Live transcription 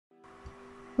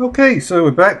Okay, so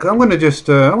we're back. I'm gonna just,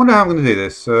 I wonder how I'm gonna do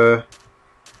this.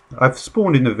 I've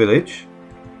spawned in the village.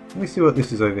 Let me see what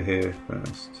this is over here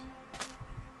first.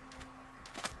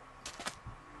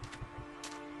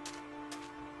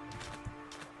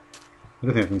 I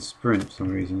don't think I can sprint for some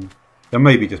reason. That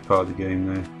may be just part of the game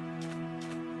though.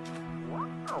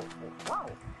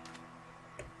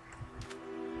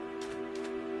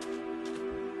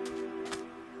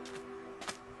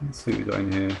 Let's see what we got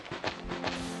in here.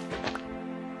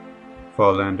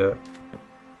 Farlander.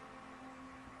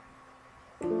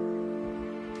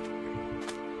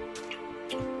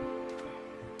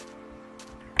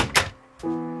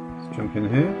 Let's jump in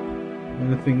here.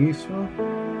 Anything useful?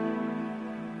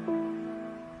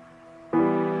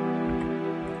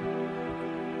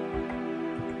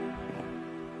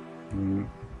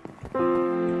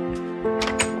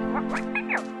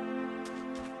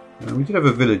 We did have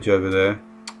a village over there.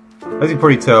 As you can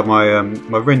probably tell, my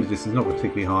my render distance is not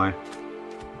particularly high,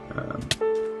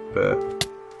 but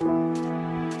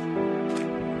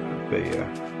yeah.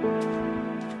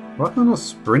 Why can I not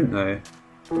sprint though?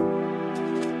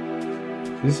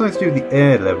 Is this something to do with the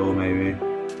air level, maybe?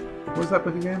 What was that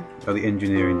book again? Oh, the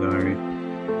engineering diary.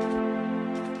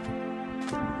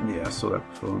 Yeah, I saw that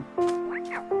before.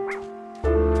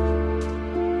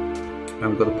 And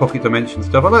we've got the pocket dimension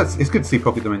stuff. Oh, it's good to see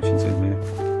pocket dimensions in here.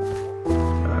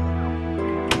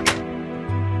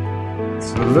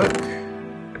 Let's have a look.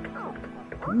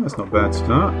 Oh, that's not a bad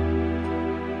start.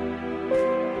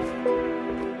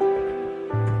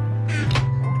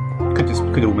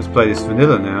 Could almost play this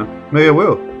vanilla now. Maybe I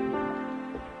will.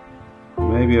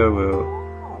 Maybe I will.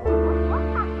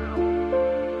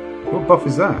 What buff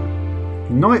is that?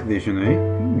 Night vision, eh?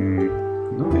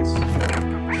 Nice.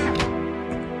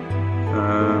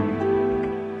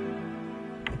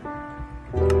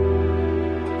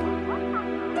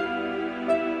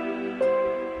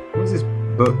 What's this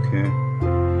book here?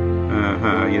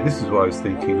 Yeah, this is what I was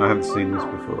thinking. I haven't seen this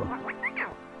before.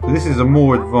 So this is a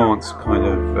more advanced kind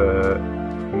of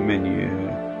menu.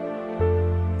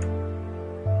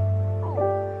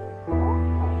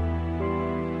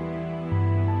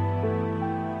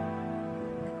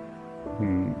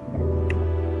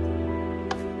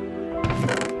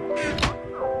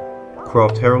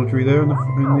 Craft heraldry there in the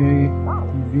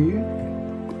view.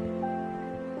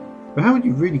 But how would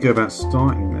you really go about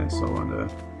starting this, I wonder?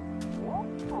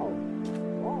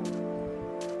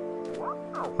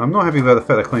 I'm not happy about the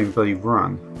fact I can't even bloody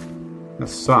run. That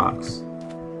sucks.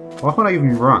 Why can't I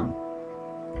even run?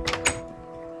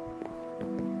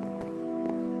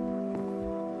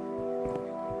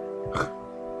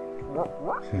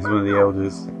 He's one of the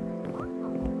elders.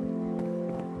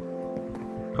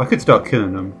 I could start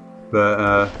killing them, but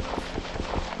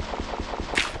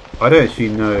I don't actually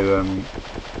know.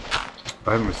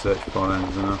 I haven't researched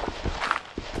Farlanders enough.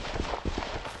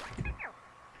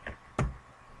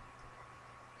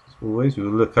 As always, we'll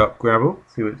look up gravel,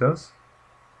 see what it does.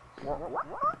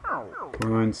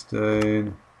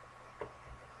 Grindstone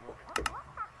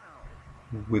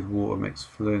with water makes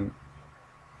flint.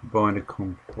 Binder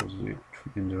composite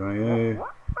into IO.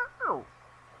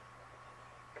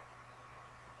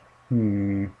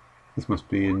 This must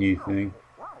be a new thing.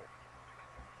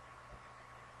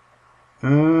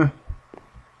 Can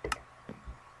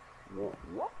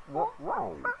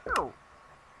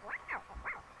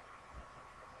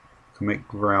make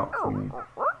grout from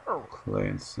clay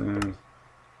and sand.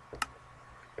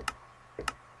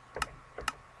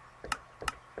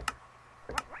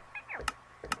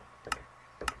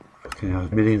 Fucking hell,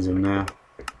 there's millions of them now.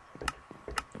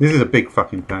 This is a big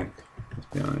fucking pack, let's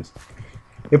be honest.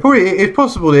 It's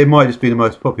possible that it might just be the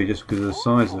most popular just because of the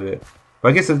size of it. But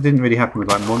I guess that didn't really happen with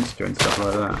like Monster and stuff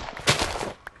like that.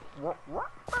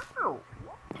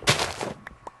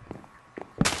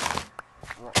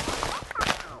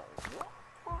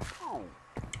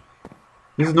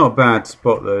 This is not a bad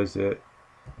spot though, is it?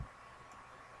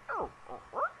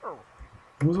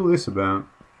 What's all this about?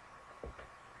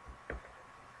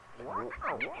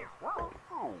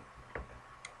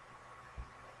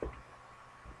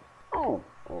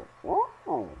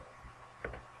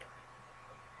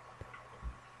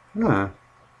 Ah,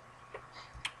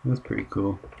 that's pretty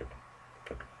cool. I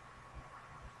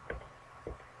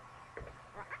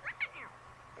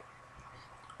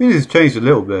think this has changed a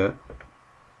little bit.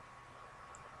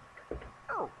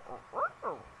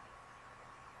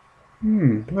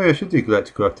 Maybe I should do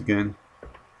Galacticraft again.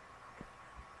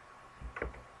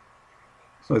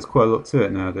 So there's quite a lot to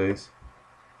it nowadays.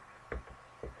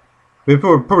 But it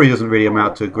probably doesn't really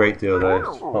amount to a great deal though,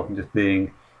 apart from just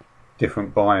being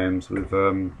different biomes with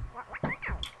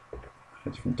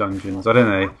different dungeons. I don't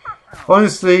know.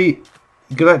 Honestly,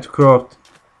 Galacticraft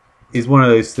is one of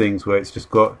those things where it's just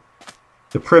got...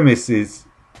 The premise is...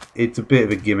 It's a bit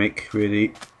of a gimmick,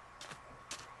 really.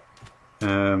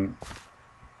 But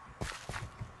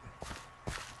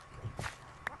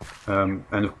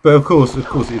of course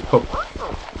it's pop...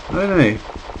 I don't know.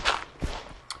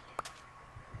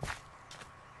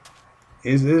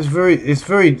 It's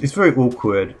very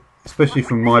awkward, especially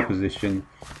from my position.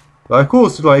 Like, of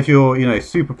course, like if you're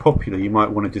super popular, you might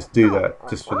want to just do that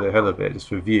just for the hell of it, just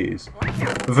for views.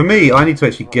 But for me, I need to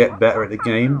actually get better at the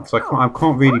game, so I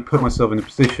can't really put myself in a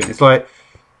position. It's like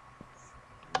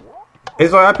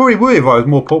I probably would if I was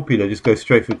more popular, just go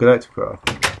straight for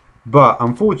Galacticraft. But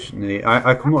unfortunately,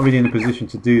 I'm not really in a position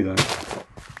to do that.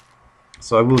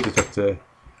 So I will just have to,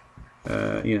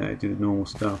 do the normal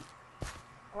stuff.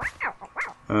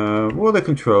 What are the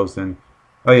controls then?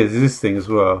 Oh yeah, there's this thing as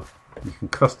well. You can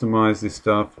customize this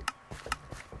stuff.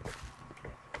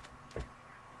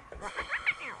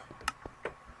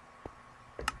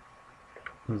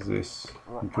 What's this?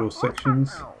 Draw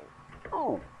sections.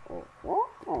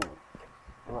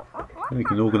 And you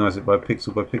can organise it by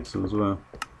pixel as well.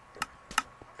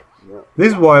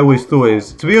 This is what I always thought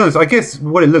is, to be honest, I guess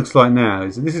what it looks like now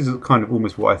is, this is kind of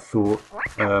almost what I thought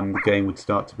the game would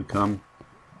start to become.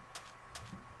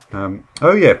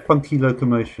 Oh yeah, funky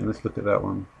locomotion. Let's look at that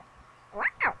one.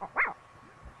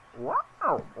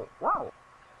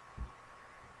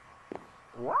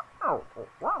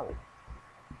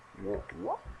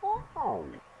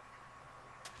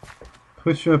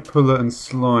 Pusher, puller, and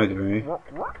slider. Eh?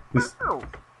 This.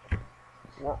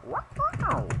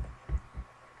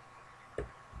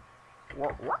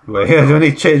 Well, yeah, do I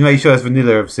need to make sure it's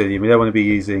vanilla obsidian? We don't want to be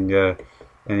using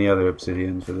any other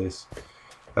obsidian for this.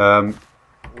 And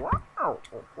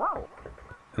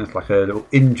it's like a little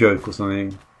in-joke or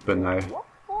something, but no.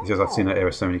 It's just I've seen that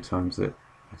error so many times that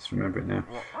I just remember it now.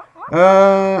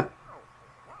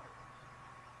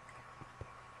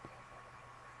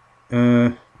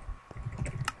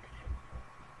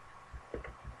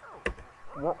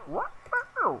 What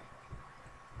the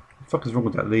fuck is wrong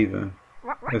with that lever?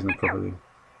 There's no properly.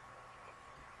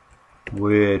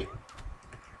 Weird.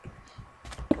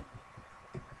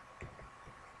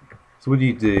 So what do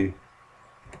you do?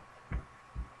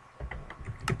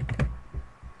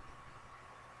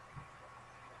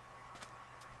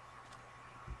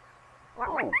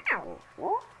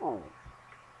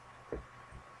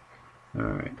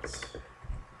 Alright.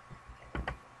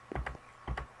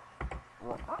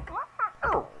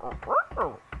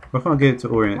 I can't get it to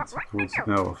orient towards...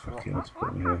 Oh, fuck it, I'll just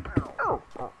put it here.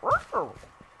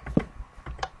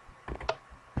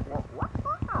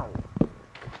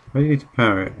 Where do you need to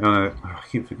power it? Oh no, I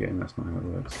keep forgetting that's not how it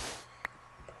works.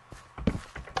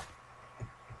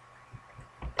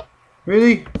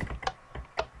 Really?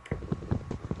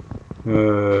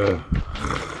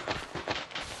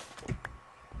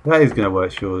 That is going to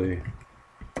work, surely.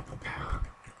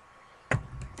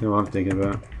 You know what I'm thinking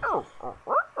about.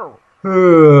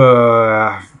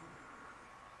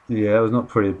 Yeah, that was not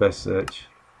probably the best search.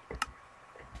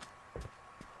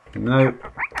 No.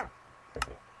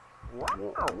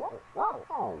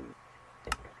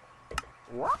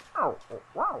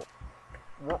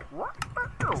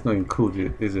 It's not even called,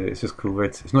 is it? It's just called red.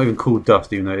 It's not even called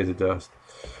dust, even though it is a dust.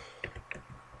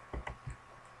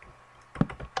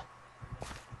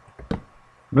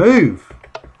 Move!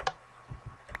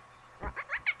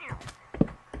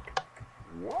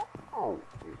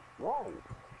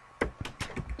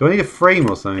 Do I need a frame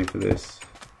or something for this?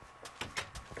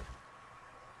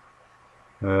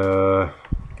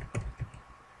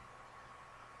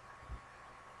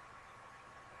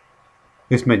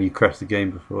 This menu crashed the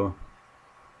game before.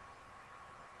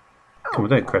 Come on,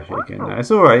 don't crash it again now. It's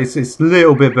alright, it's a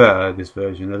little bit better, this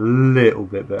version. A little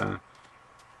bit better.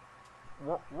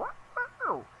 What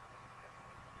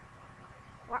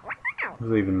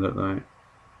does it even look like?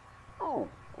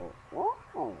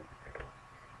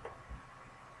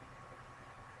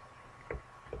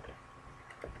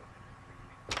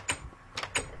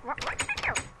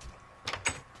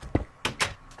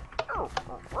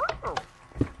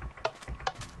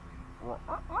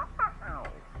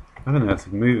 I don't know how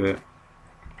to move it.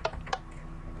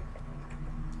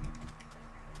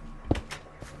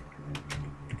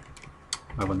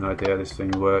 I have no idea how this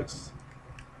thing works.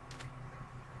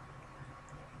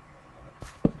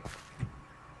 Do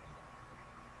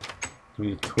we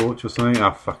need a torch or something?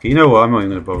 Oh fuck it. You know what? I'm not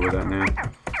even going to bother with that now.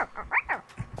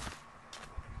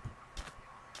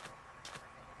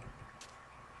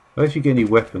 Did I actually get any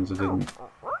weapons? I didn't.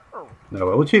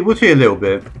 No, we'll cheat a little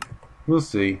bit. We'll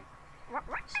see.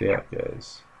 See how it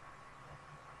goes.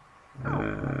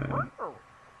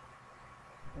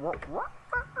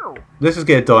 Let's just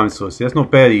get a dinosaur. See, that's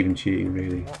not barely even cheating,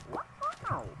 really.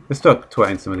 Let's start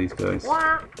twatting some of these guys.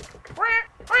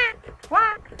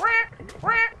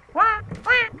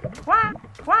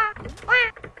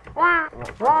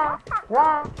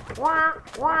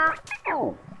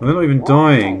 They're not even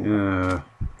dying.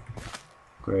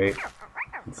 Great.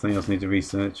 Something else I need to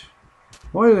research.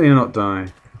 Why do they not die?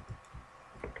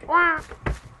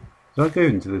 Did I go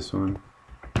into this one?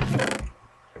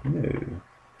 No.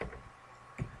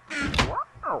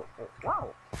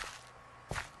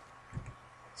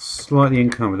 Slightly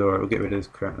encumbered. Alright, we'll get rid of this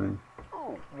crap then.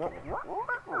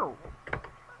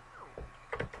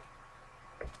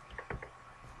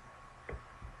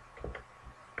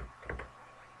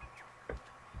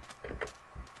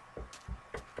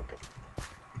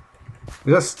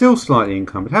 Is that still slightly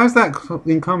encumbered? How is that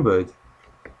encumbered?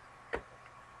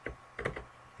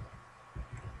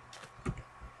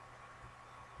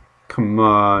 Come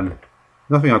on.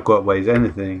 Nothing I've got weighs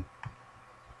anything.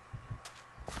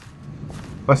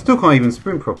 I still can't even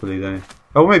sprint properly though.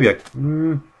 Oh, maybe I...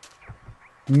 no,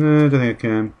 I don't think I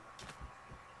can.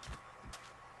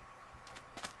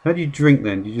 How do you drink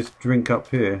then? Do you just drink up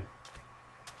here?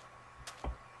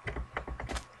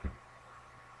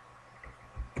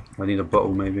 I need a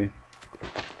bottle maybe.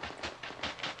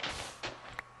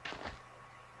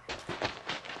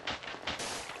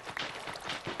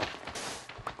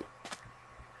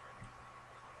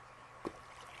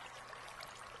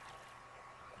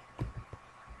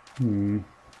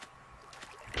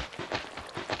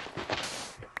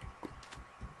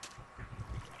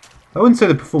 I wouldn't say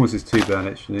the performance is too bad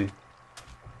actually.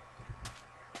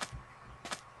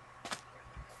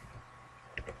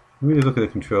 Let me look at the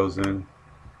controls then.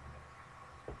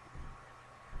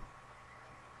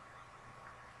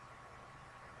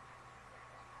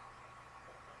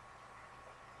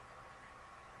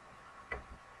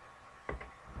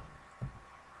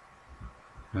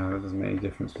 No, that doesn't make any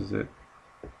difference, does it?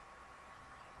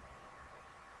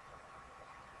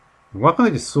 Why can't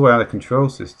they just sort out the control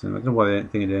system? I don't know why they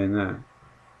don't think of doing that.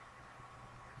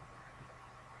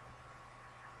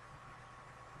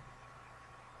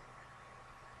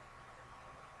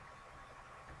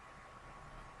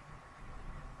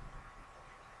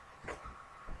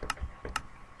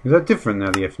 Is that different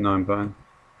now, the F9 button?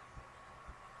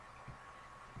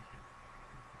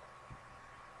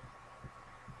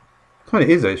 Kind of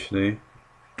is actually.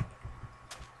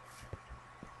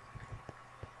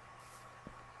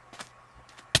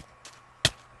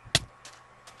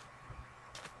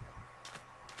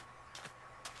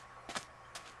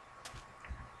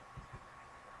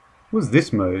 What's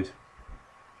this mode?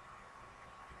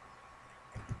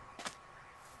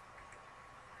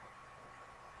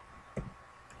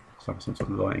 Looks like some sort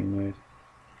of lighting mode.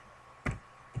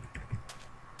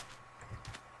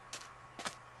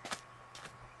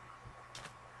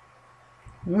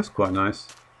 Oh, that's quite nice.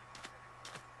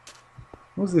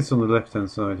 What's this on the left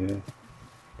hand side here?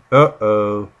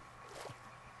 Uh-oh.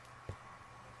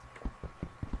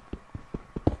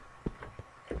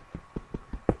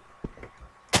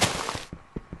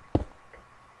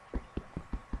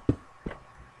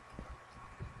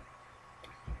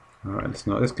 Alright,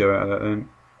 let's go out of that then.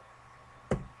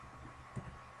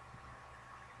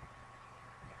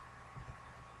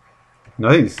 No,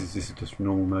 I think this is just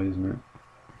normal mode, isn't it?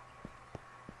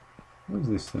 What is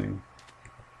this thing?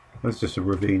 That's just a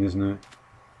ravine, isn't it?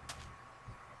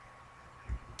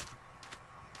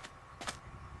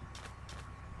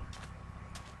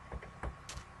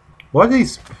 Why do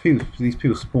these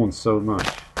people spawn so much?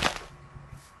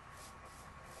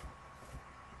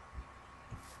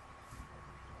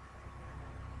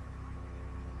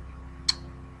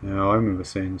 Yeah, I remember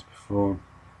seeing this before.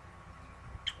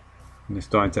 And they're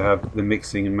starting to have the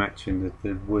mixing and matching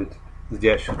the wood,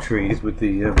 the actual trees with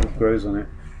the what grows on it.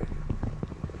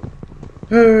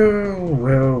 Oh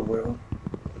well.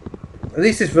 At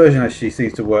least this version actually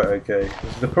seems to work okay.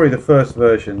 This is probably the first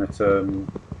version that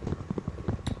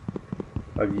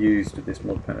I've used with this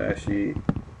mod pack that actually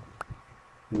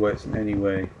works in any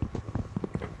way.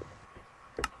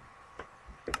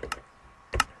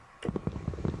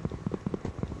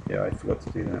 Yeah, I forgot to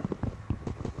do that.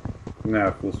 Now,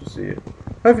 of course, we'll see it.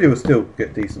 Hopefully, we'll still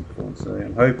get decent performance. So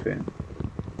I'm hoping.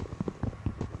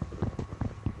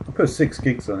 I put 6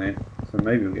 gigs on it, so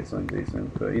maybe we'll get something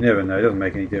decent. But you never know. It doesn't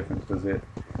make any difference, does it?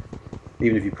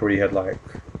 Even if you probably had like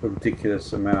a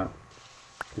ridiculous amount,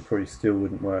 it probably still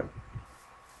wouldn't work.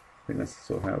 I think that's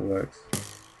sort of how it works.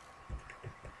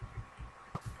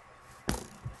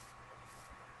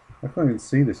 I can't even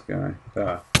see this guy.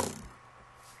 Ah.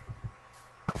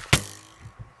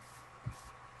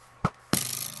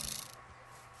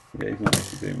 Yeah, he's not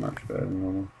actually doing much better than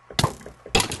normal.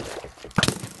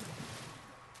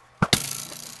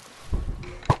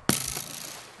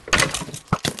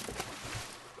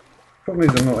 Problem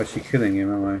is I'm not actually killing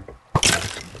him, am I?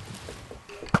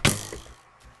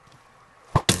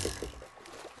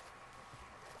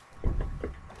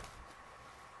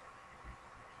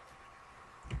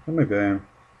 Oh, maybe I am.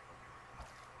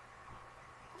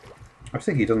 I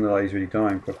think he doesn't look like he's really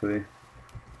dying properly.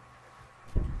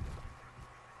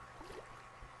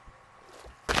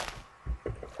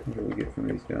 What do we get from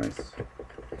these guys?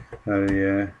 Oh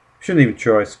yeah. Shouldn't even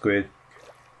try squid.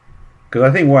 Because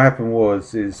I think what happened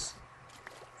is,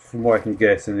 from what I can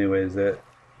guess anyway, is that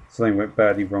something went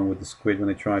badly wrong with the squid when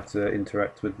they tried to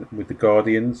interact with the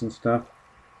guardians and stuff.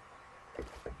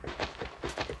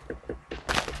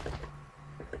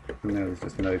 And now there's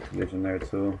just no collision there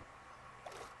at all.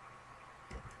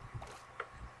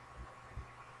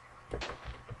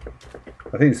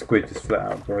 I think the squid just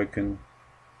flat out broken.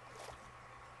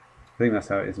 I think that's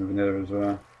how it is in vanilla as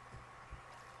well.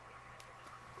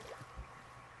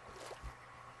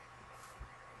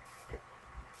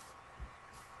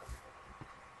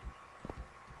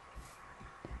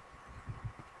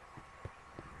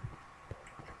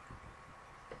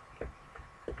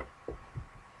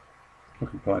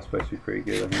 Fucking pie's supposed to be pretty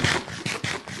good, I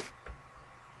think.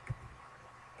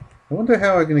 I wonder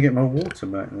how I'm going to get my water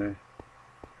back there.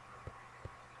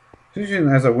 Usually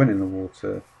as I went in the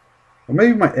water. Or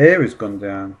maybe my air has gone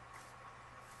down.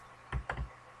 I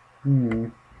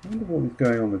wonder what was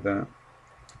going on with that.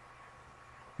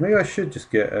 Maybe I should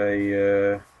just get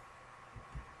a...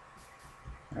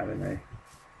 I don't know.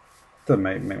 Doesn't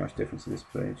make much difference at this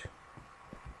stage.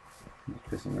 I'm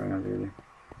just pissing around really.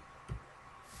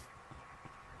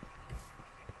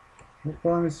 What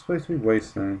biome is supposed to be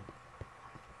wasteland?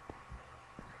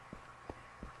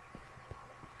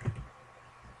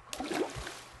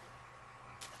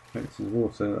 This is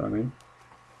water that I mean.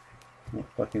 Not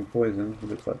fucking poison. It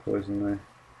looks like poison there.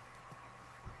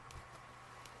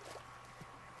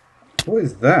 What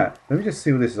is that? Let me just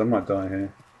see what this is. I might die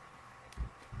here.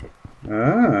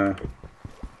 Ah.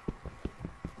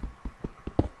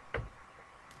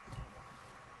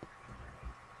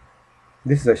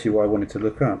 This is actually what I wanted to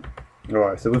look up.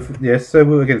 Alright, so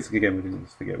we're against again. We didn't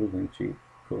just forget. We're going to cheat,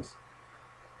 of course.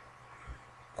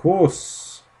 Of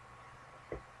course.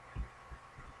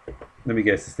 Let me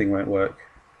guess. This thing won't work.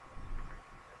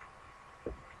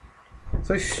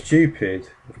 So stupid.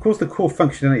 Of course, the core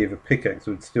functionality of a pickaxe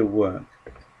would still work.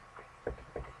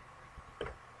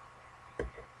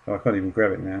 Oh, I can't even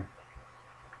grab it now.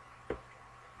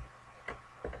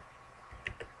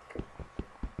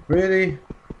 Really?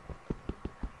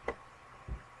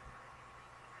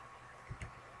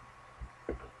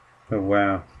 Oh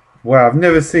wow. Wow, I've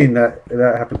never seen that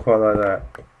happen quite like that.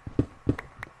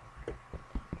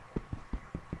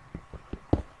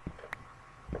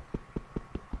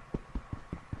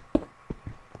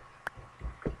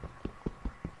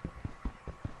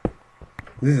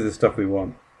 This is the stuff we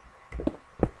want.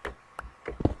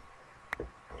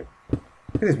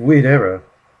 Look at this weird error.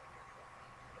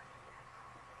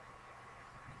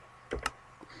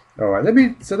 Alright,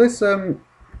 let's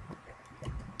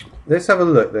have a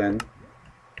look then.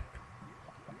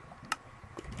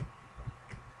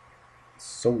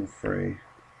 Soul free.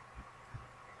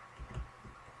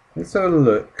 Let's have a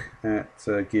look at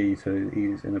gear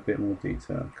utilities in a bit more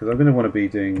detail, because I'm going to want to be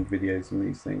doing videos on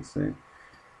these things soon.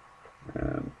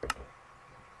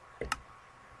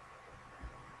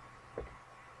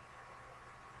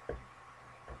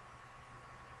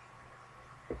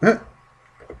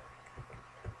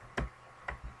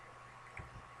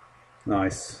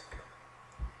 Nice.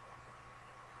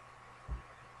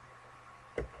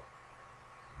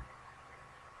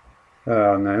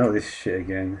 Oh no, not this shit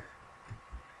again.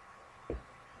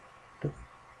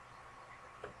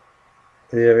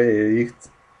 There it is.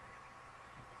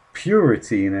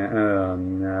 Purity now. Oh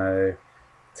no.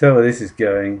 Tell where this is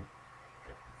going.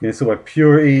 You're going to sort by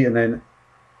purity and then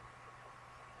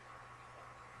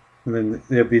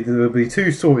there'll be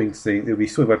two sorting things. There'll be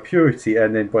sorted by purity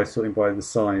and then by sorting by the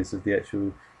size of the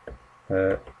actual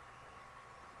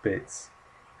bits.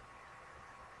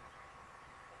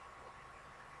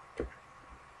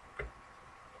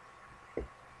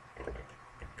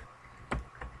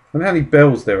 I wonder how many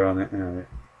bells there are on it. Oh,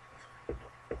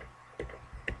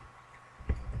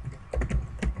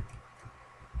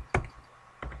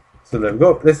 so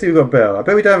look, let's see if we've got a bell. I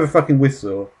bet we don't have a fucking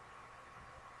whistle.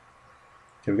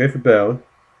 Okay, we go for bell.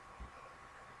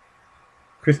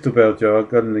 Crystal bell jar,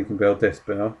 golden Lincoln bell, death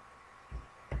bell.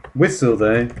 Whistle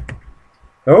though.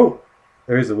 Oh!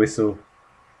 There is a whistle.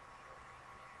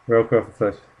 Railcraft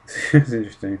flash. It's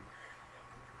interesting.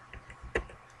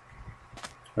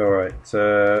 Alright,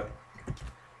 so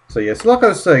yeah, so like I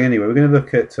was saying anyway, we're going to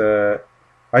look at,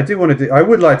 I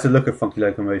would like to look at funky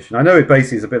locomotion. I know it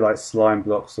basically is a bit like slime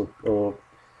blocks or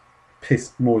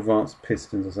more advanced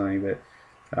pistons or something, but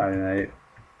I don't know,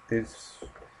 it's,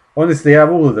 honestly, out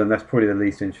of all of them, that's probably the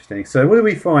least interesting. So what did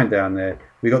we find down there?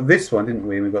 We got this one, didn't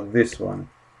we? And we got this one.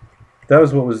 That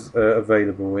was what was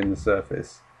available in the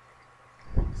surface.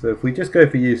 So if we just go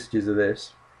for usages of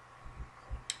this,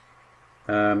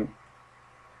 and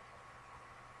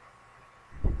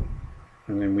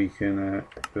then we can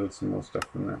build some more stuff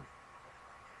from that.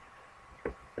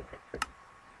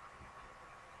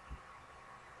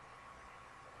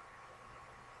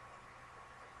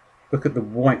 Look at the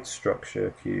white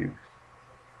structure cube.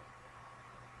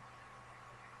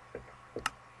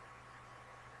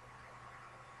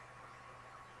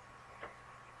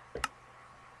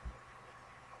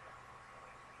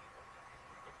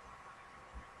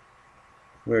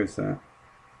 Where is that?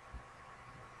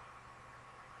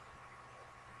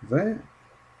 Is that it?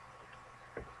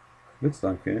 Looks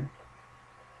like it.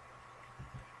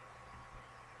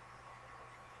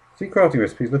 See crafting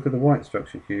recipes, look at the white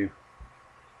structure cube.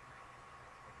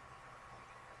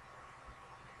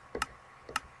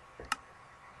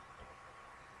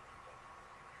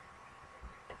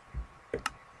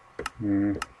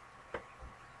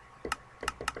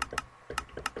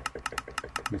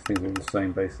 These things are all the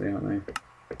same basically, aren't they?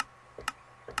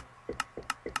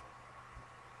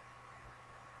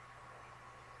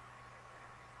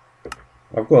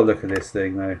 I've got to look at this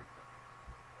thing though.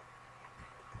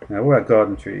 Now what about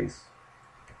garden trees?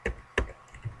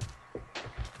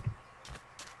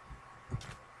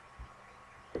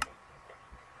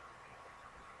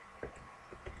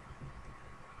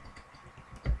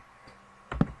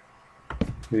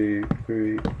 Two,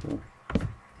 three, four.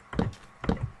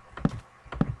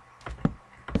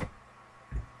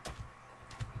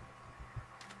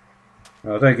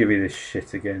 Oh, don't give me this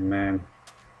shit again, man.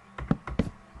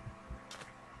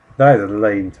 That is a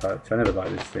lame touch. I never like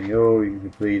this thing. Oh, you're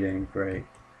bleeding. Great.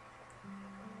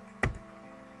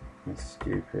 That's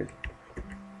stupid.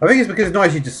 I think it's because it's not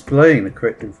actually displaying the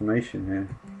correct information here.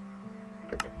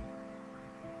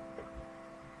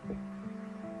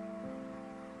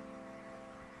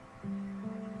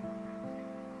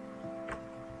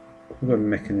 We've got a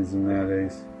mechanism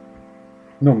nowadays.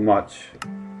 Not much.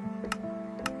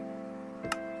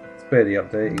 It's barely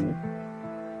updating.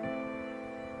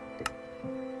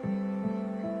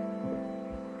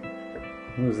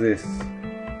 What was this? I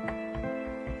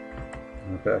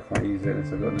bet I can't use it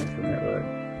unless I've got an extra network.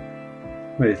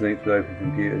 Maybe it's linked with open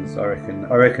computers. I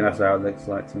reckon that's how it looks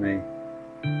like to me.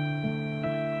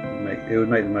 It would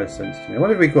make the most sense to me. I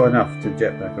wonder if we've got enough to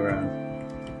jet back around.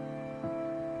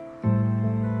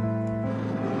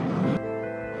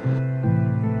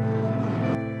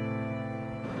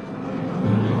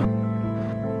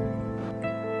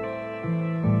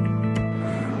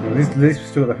 Well, at least we've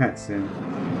still got the hats in.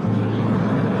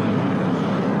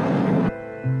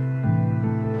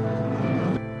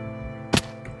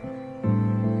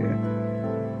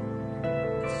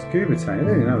 Scuba tank, I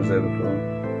didn't even know it was there before.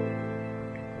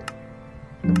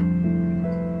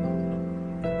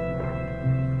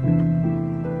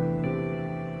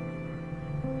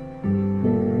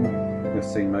 I've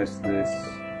seen most of this.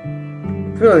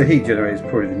 I feel like the heat generator is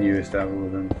probably the newest out of all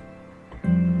of them.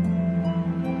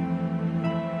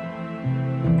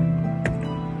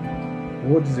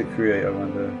 What does it create, I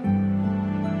wonder?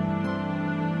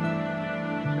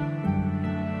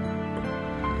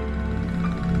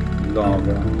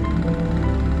 Lava.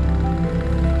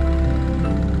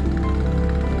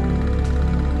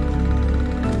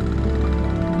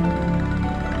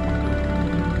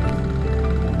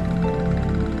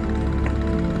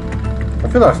 I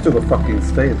feel like I've still got fucking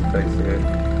status effects here.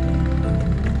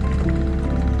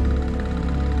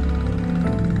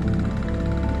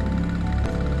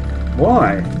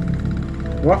 Why?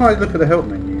 Why can't I look at the help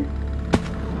menu?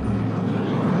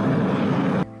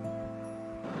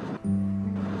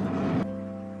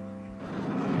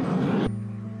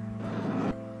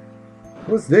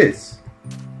 What's this?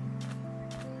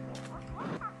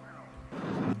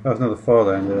 That was another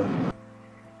Farlander.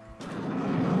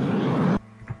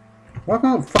 Why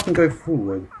can't I fucking go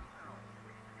forward?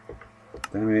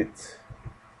 Damn it.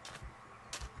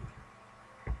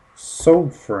 Soul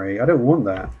free. I don't want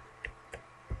that.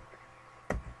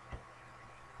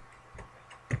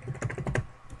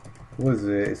 What is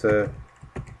it? It's a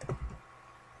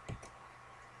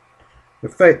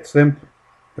effect, then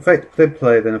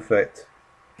play, then effect.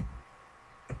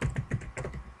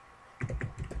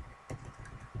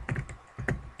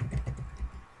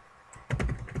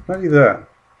 How do that?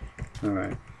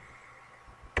 Alright.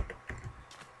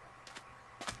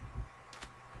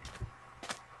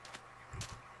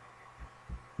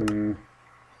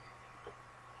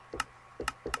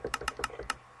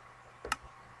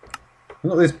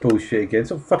 Not this bullshit again.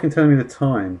 Stop fucking telling me the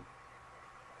time.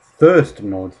 Thirst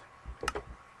mod.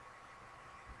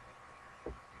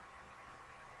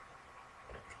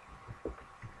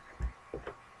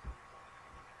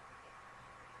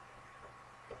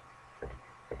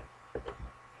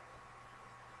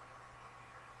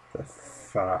 The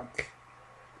fuck.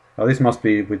 Oh, this must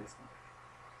be with.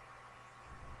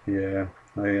 Yeah,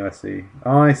 I see.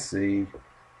 I see.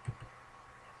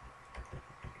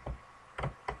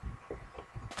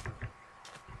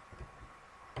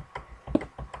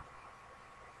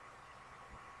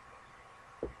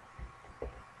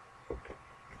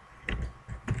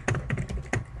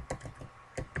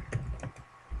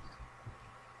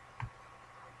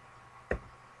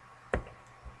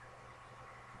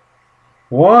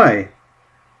 Why?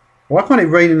 Why can't it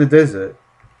rain in the desert?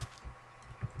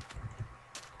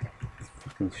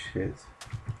 Fucking shit. It's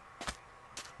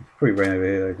probably rain over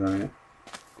here though, can't it?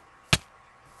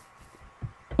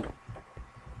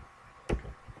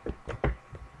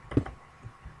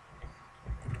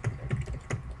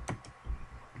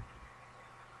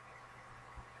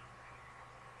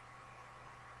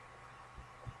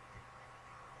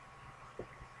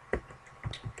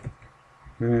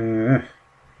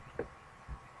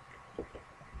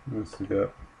 What's we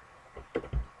got?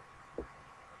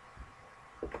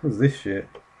 What's this shit?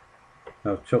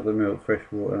 Oh, chocolate milk, fresh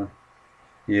water.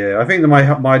 Yeah, I think that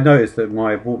I noticed that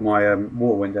my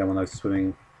water went down when I was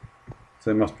swimming,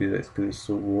 so it must be this because it's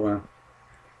salt water.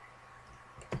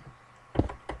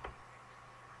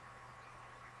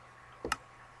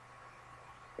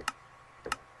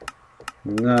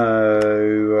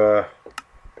 No.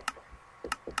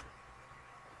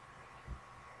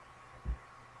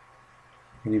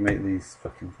 Can you make these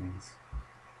fucking things?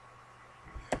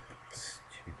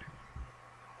 Stupid.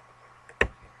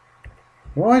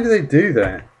 Why do they do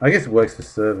that? I guess it works for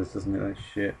servers, doesn't it? That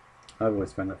shit. I've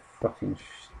always found that fucking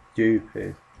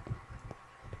stupid.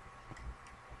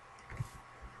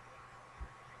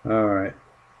 Alright.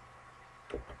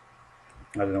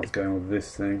 I don't know what's going on with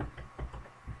this thing.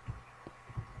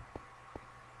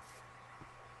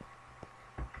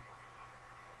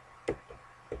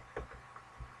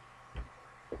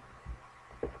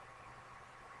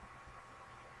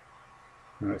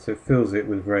 Alright, so it fills it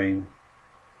with rain.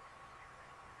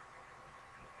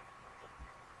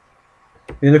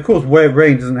 And of course, where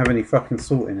rain doesn't have any fucking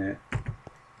salt in it.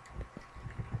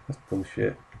 That's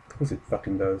bullshit. Of course it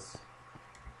fucking does.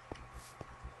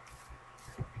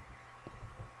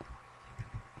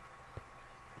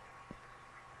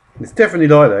 It's definitely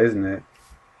like that, isn't it?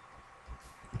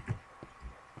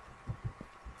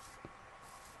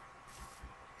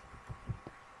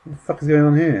 What the fuck is going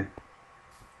on here?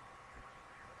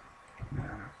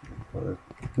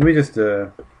 Let me just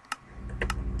so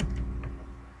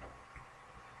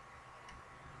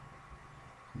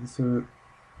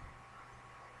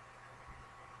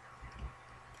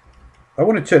I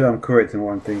want to check that I'm correct in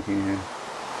what I'm thinking here.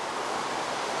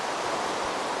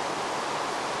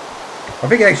 I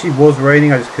think it actually was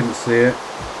raining, I just couldn't see it.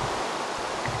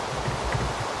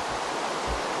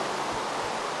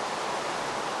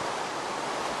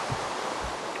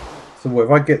 So what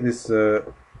if I get this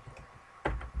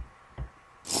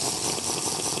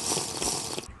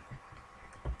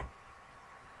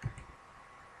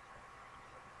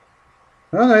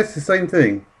oh no, it's the same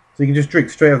thing. So you can just drink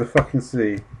straight out of the fucking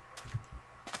sea.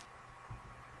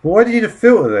 Well, why do you need a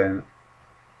filter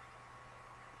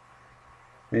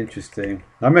then? Interesting.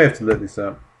 I may have to look this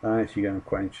up. I'm actually going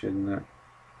quite interested in that.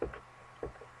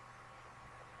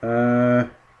 Yeah,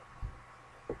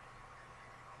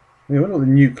 I wonder what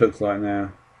the nuke looks like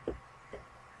now.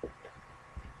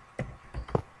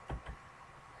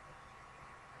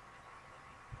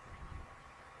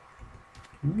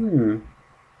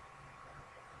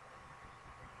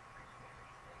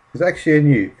 It's actually a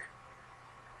nuke.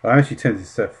 I'm actually tempted to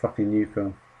set a fucking nuke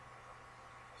on.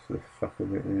 So the fuck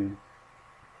of it. Yeah.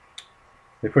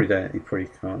 They probably don't. They probably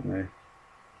can't. They.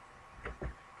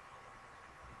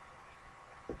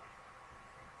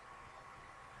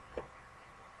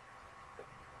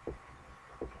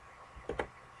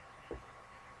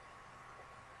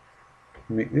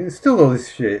 I mean, it's still all this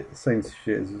shit, same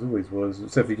shit as it always was,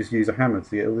 except if you just use a hammer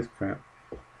to get all this crap.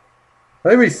 I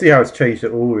don't really see how it's changed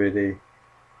at all, really.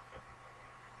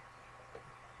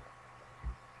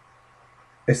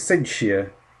 Essentia.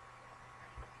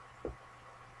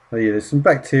 Oh yeah, there's some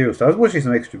bacterial stuff. I was watching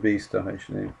some extra B stuff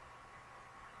actually.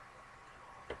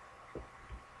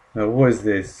 Now, what is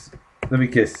this? Let me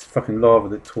guess. Fucking lava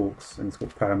that talks and it's got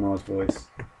Paramar's voice.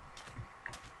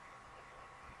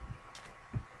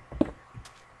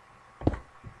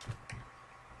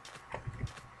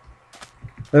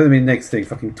 Let me next thing.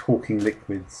 Fucking talking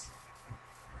liquids.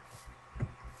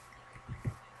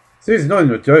 Seriously, not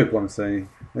even a joke. What I'm saying.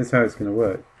 That's how it's going to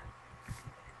work.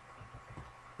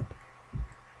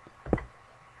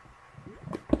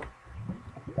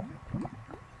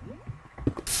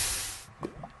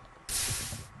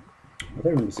 I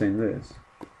don't remember seeing this.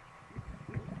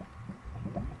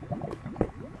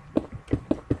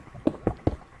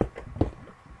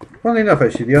 Funnily enough,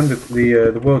 actually,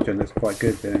 the world gen looks quite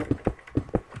good there.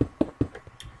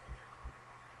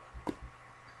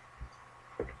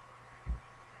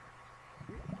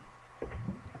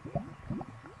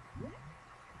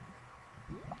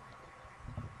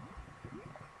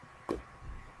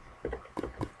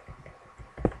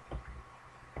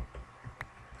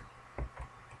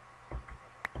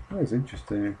 That is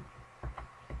interesting.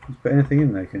 Just put anything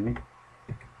in there, can you?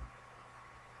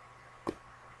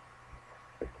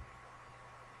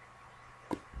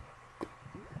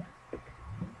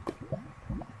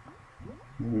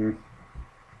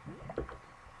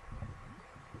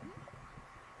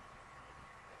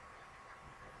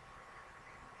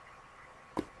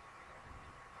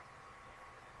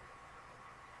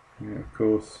 Yeah, of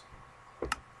course.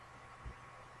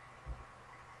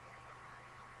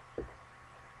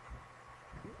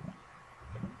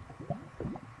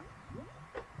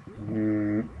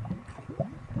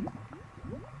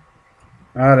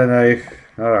 I don't know.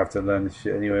 I'll have to learn this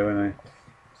shit anyway, won't I?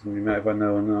 Doesn't really matter if I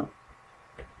know or not.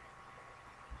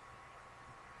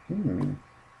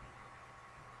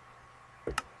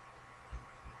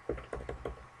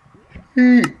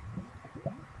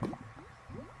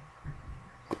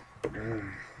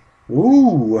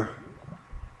 Ooh.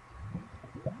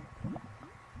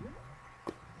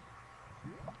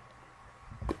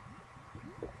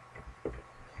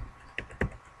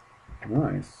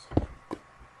 Nice.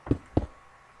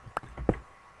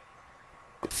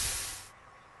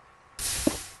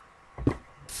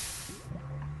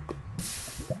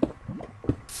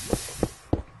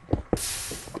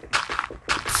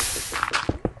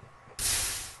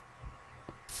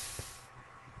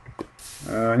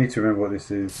 I need to remember what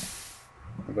this is.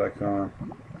 But I can't.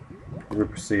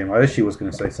 Rubriceum. I actually was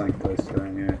going to say something close to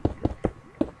that, yeah.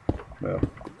 Well,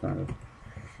 kind of.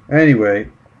 Anyway.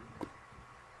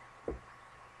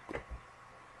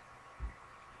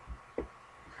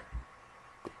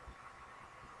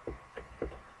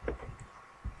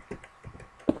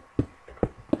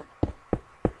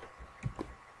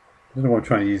 I don't know why I'm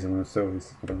trying to use them on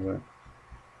themselves. I don't know.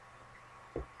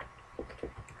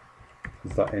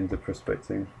 It's that end of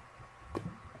prospecting.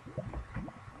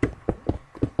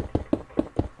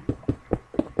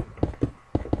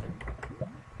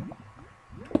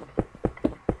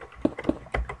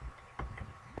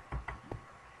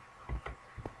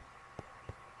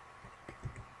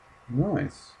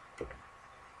 Nice.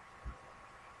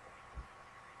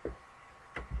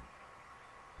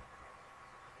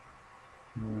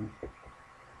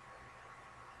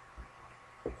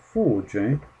 Forge,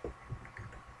 eh?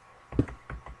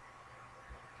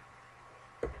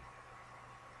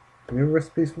 Do we have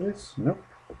recipes for this? Nope.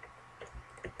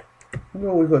 I wonder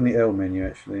what we've got in the L menu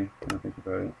actually, when I think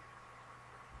about it.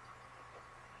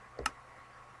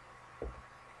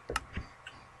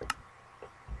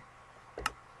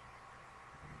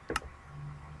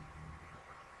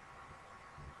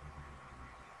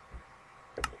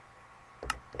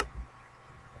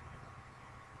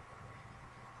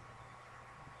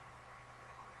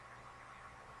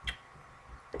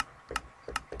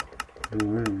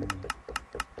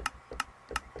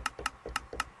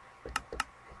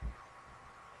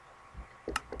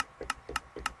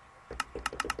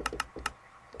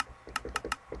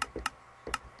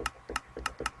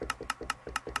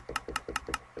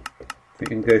 You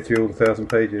can go through all the 1,000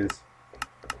 pages.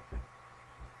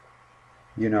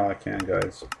 You know I can,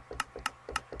 guys.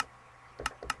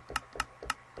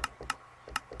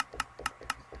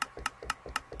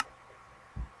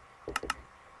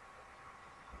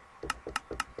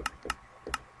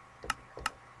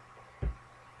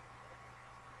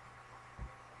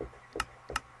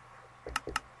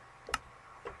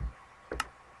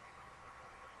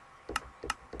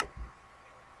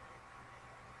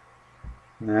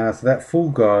 Now, so that full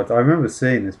guard, I remember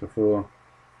seeing this before.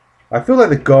 I feel like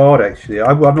the guard actually,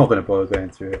 I'm not going to bother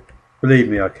going through it. Believe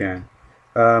me, I can.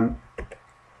 Yeah,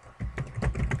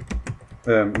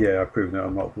 I've proven it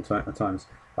on multiple times.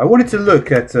 I wanted to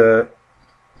look at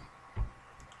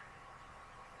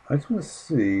I just want to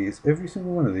see, is every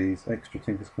single one of these extra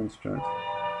Tinker's construct?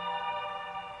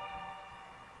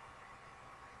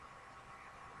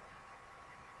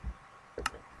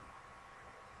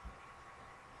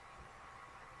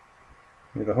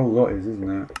 Yeah, the whole lot is,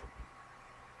 isn't it?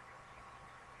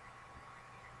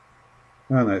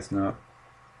 Oh, no, it's not.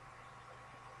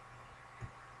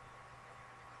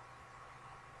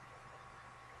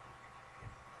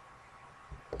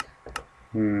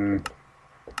 Hmm.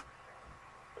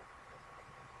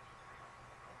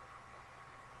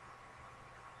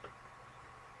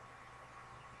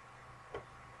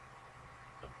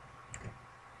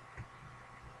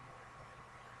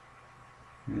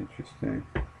 Interesting.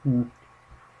 Hmm.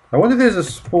 I wonder if there's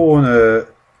a spawner.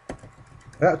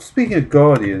 Speaking of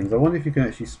guardians, I wonder if you can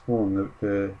actually spawn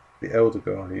the Elder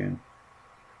Guardian.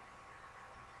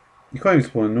 You can't even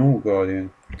spawn a normal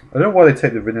Guardian. I don't know why they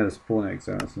take the vanilla spawn eggs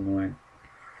out. That's annoying.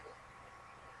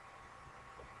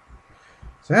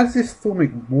 So how does this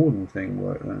Thormic Warden thing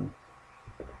work then?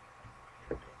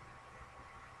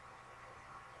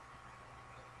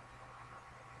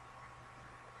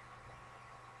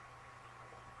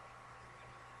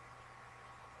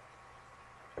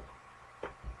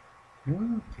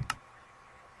 What?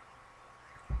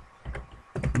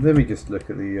 Let me just look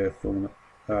at the Thormic.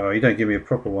 Oh, you don't give me a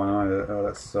proper one either. Oh,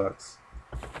 that sucks.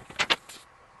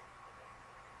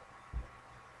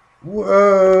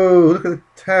 Whoa! Look at the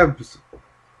tabs.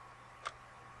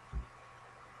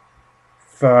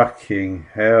 Fucking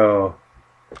hell.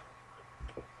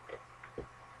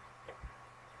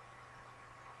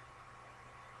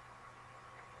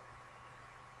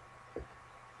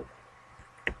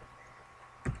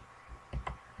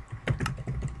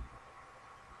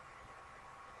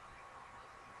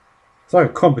 It's like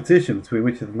a competition between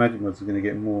which of the magic mods are going to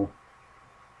get more.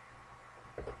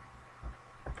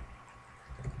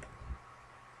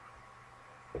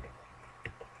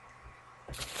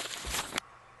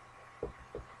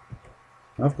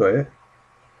 I've got it.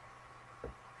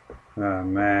 Oh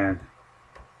man.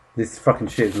 This fucking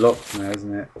shit is locked now,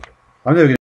 isn't it? I'm never going to